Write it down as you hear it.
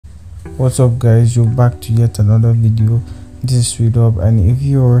What's up guys, you're back to yet another video. This is Sweet Up, and if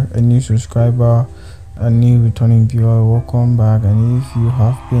you're a new subscriber, a new returning viewer, welcome back. And if you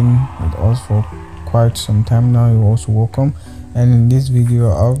have been with us for quite some time now, you're also welcome. And in this video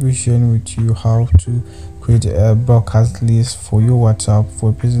I'll be sharing with you how to create a broadcast list for your WhatsApp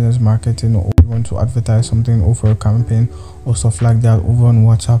for business marketing, or you want to advertise something over a campaign or stuff like that over on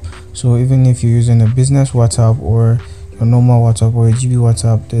WhatsApp. So even if you're using a business WhatsApp or a normal WhatsApp or a GB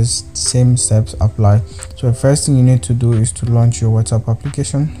WhatsApp, this same steps apply. So the first thing you need to do is to launch your WhatsApp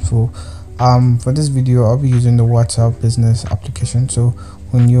application. So for this video I'll be using the WhatsApp business application. So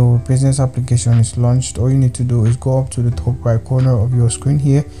when your business application is launched, all you need to do is go up to the top right corner of your screen.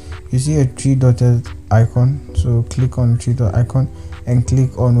 Here you see a three-dotted icon, so click on the three-dot icon and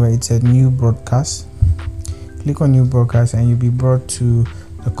click on where it said new broadcast. Click on new broadcast and you'll be brought to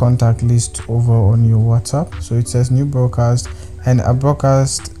the contact list over on your WhatsApp. So it says new broadcast, and a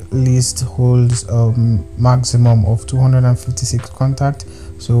broadcast list holds a maximum of 256 contacts.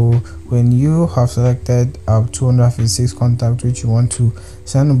 So when you have selected 256 contacts which you want to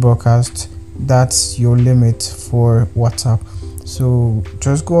send a broadcast, that's your limit for WhatsApp. So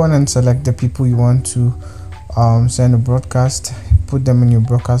just go on and select the people you want to send a broadcast, put them in your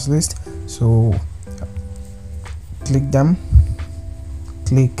broadcast list. So click them,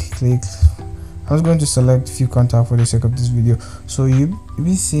 click. I was going to select a few contacts for the sake of this video. So you'll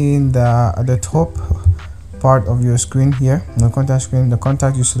be seeing that at the top part of your screen here, the contact screen, the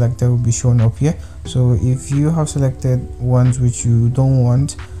contact you selected will be shown up here. So if you have selected ones which you don't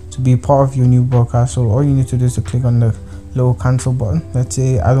want to be part of your new broadcast, so all you need to do is to click on the little cancel button. Let's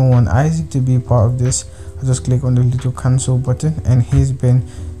say I don't want Isaac to be part of this. I just click on the little cancel button and he's been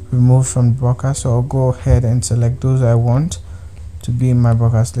removed from the broadcast. So I'll go ahead and select those I want to be in my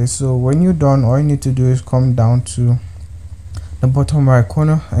broadcast list. So when you're done, all you need to do is come down to the bottom right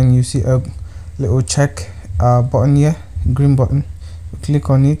corner and you see a little check button here, green button. You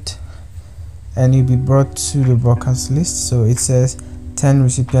click on it and you'll be brought to the broadcast list. So it says 10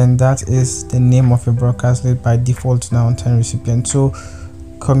 recipients. That is the name of your broadcast list by default now, 10 recipients. So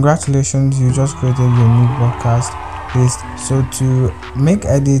congratulations, you just created your new broadcast list. So to make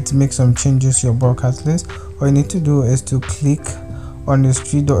edits, make some changes to your broadcast list, all you need to do is to click on this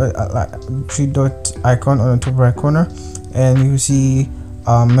three dot icon on the top right corner and you see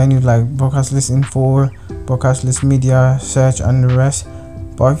menu like broadcast list info, broadcast list media, search and the rest.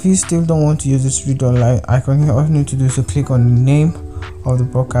 But if you still don't want to use this three dot icon here, all you need to do is to click on the name of the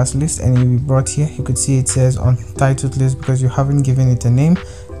broadcast list and you'll be brought here. You could see it says untitled list because you haven't given it a name,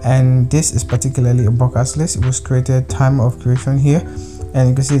 and this is particularly a broadcast list. It was created time of creation here, and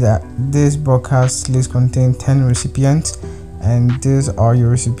you can see that this broadcast list contains 10 recipients and these are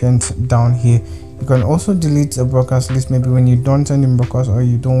your recipients down here. You can also delete a broadcast list maybe when you don't send in broadcast or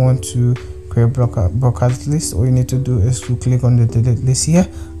you don't want to create a broadcast list. All you need to do is to click on the delete list here.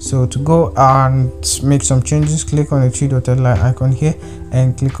 So to go and make some changes, click on the three-dotted line icon here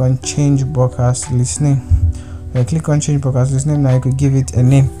and click on change broadcast list name. When you click on change broadcast list name, now you could give it a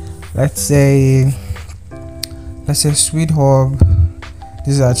name. Let's say Sweet Hub.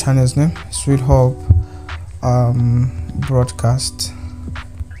 This is our channel's name, Sweet Hub broadcast.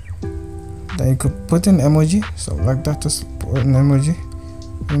 Then you could put an emoji, so like that, just put an emoji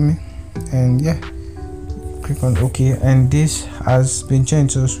with me, and yeah, click on OK, and this has been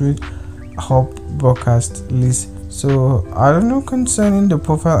changed to Sweet Hub broadcast list. So I don't know concerning the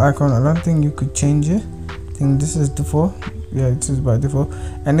profile icon, I don't think you could change it. I think this is default. Yeah, it is by default.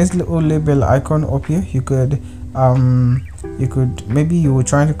 And this little label icon up here, you could maybe you were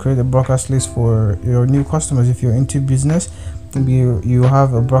trying to create a broadcast list for your new customers. If you're into business, maybe you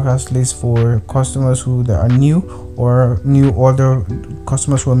have a broadcast list for customers who that are new, or new order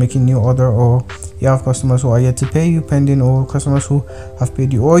customers who are making new order, or you have customers who are yet to pay you pending, or customers who have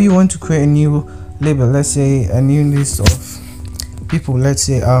paid you, or you want to create a new label. Let's say a new list of people, let's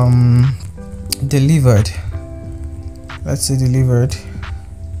say delivered. Let's say delivered.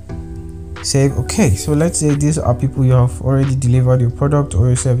 Save. Okay, so let's say these are people you have already delivered your product or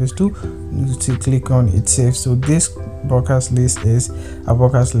your service to. You need to click on it save. So this broadcast list is a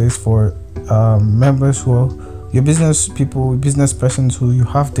broadcast list for members who are your business people, business persons who you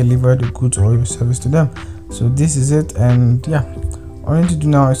have delivered the goods or your service to them. So this is it, and yeah, all you need to do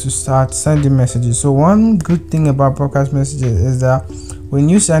now is to start sending messages. So one good thing about broadcast messages is that when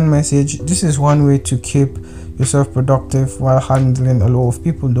you send message, this is one way to keep yourself productive while handling a lot of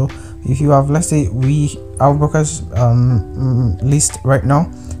people. Though if you have, let's say our broadcast list right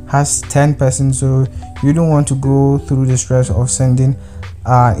now has 10 persons, so you don't want to go through the stress of sending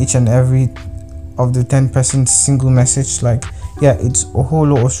each and every of the 10 persons single message. Like Yeah, it's a whole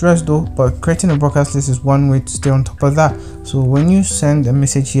lot of stress though, but creating a broadcast list is one way to stay on top of that. So when you send a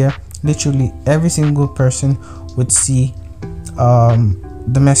message here, literally every single person would see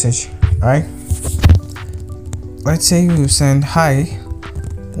the message. All right, let's say you send, hi,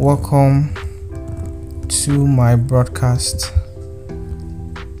 welcome to my broadcast.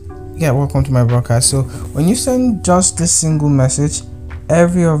 Yeah, welcome to my broadcast. So when you send just this single message,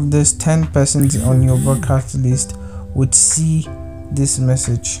 every of these 10 persons on your broadcast list would see this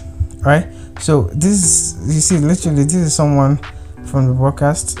message. Right, so this, you see, literally this is someone from the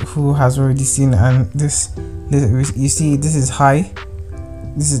broadcast who has already seen, and this you see, this is hi.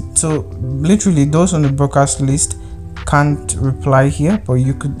 This is, so literally those on the broadcast list can't reply here, but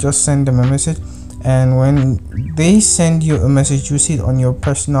you could just send them a message, and when they send you a message, you see it on your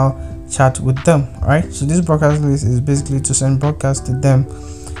personal chat with them. All right, so this broadcast list is basically to send broadcast to them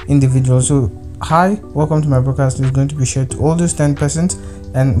individuals. So hi, welcome to my broadcast list is going to be shared to all those 10 persons,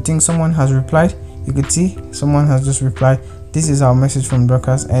 and I think someone has replied. You could see someone has just replied, this is our message from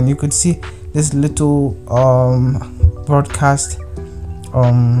broadcast, and you could see this little broadcast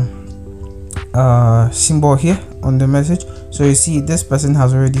symbol here on the message. So you see this person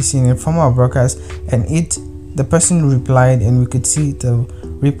has already seen it from our broadcast, and the person replied, and we could see the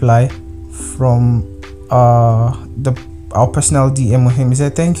reply from our personal DM with him. He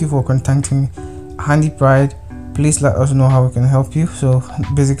said, thank you for contacting Handy Pride, please let us know how we can help you. So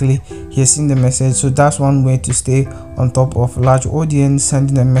basically he has seen the message. So that's one way to stay on top of large audience,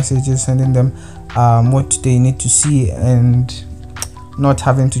 sending them messages, sending them what they need to see, and not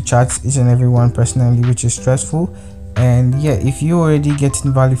having to chat each and every one personally, which is stressful. And yeah, if you already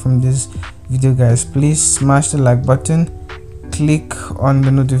getting value from this video, guys, please smash the like button, click on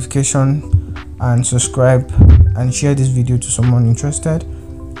the notification, and subscribe, and share this video to someone interested.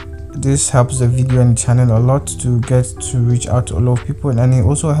 This helps the video and the channel a lot to get to reach out to a lot of people, and it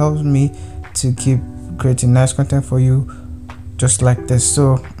also helps me to keep creating nice content for you just like this.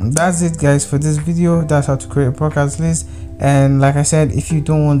 So that's it, guys, for this video. That's how to create a broadcast list. And like I said, if you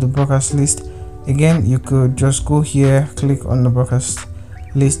don't want the broadcast list, again, you could just go here, click on the broadcast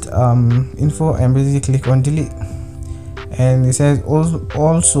list info, and basically click on delete, and it says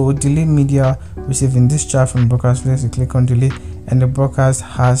also delete media receiving discharge from broadcast list. You click on delete, and the broadcast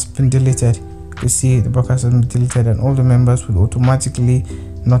has been deleted. You see the broadcast has been deleted, and all the members will automatically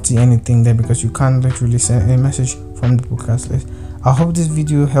not see anything there, because you can't literally send any message from the broadcast list. I hope this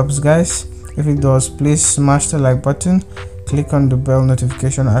video helps, guys. If it does, please smash the like button, click on the bell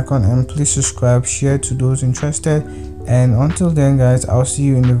notification icon, and please subscribe, share to those interested. And until then, guys, I'll see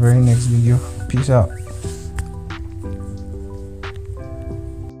you in the very next video. Peace out.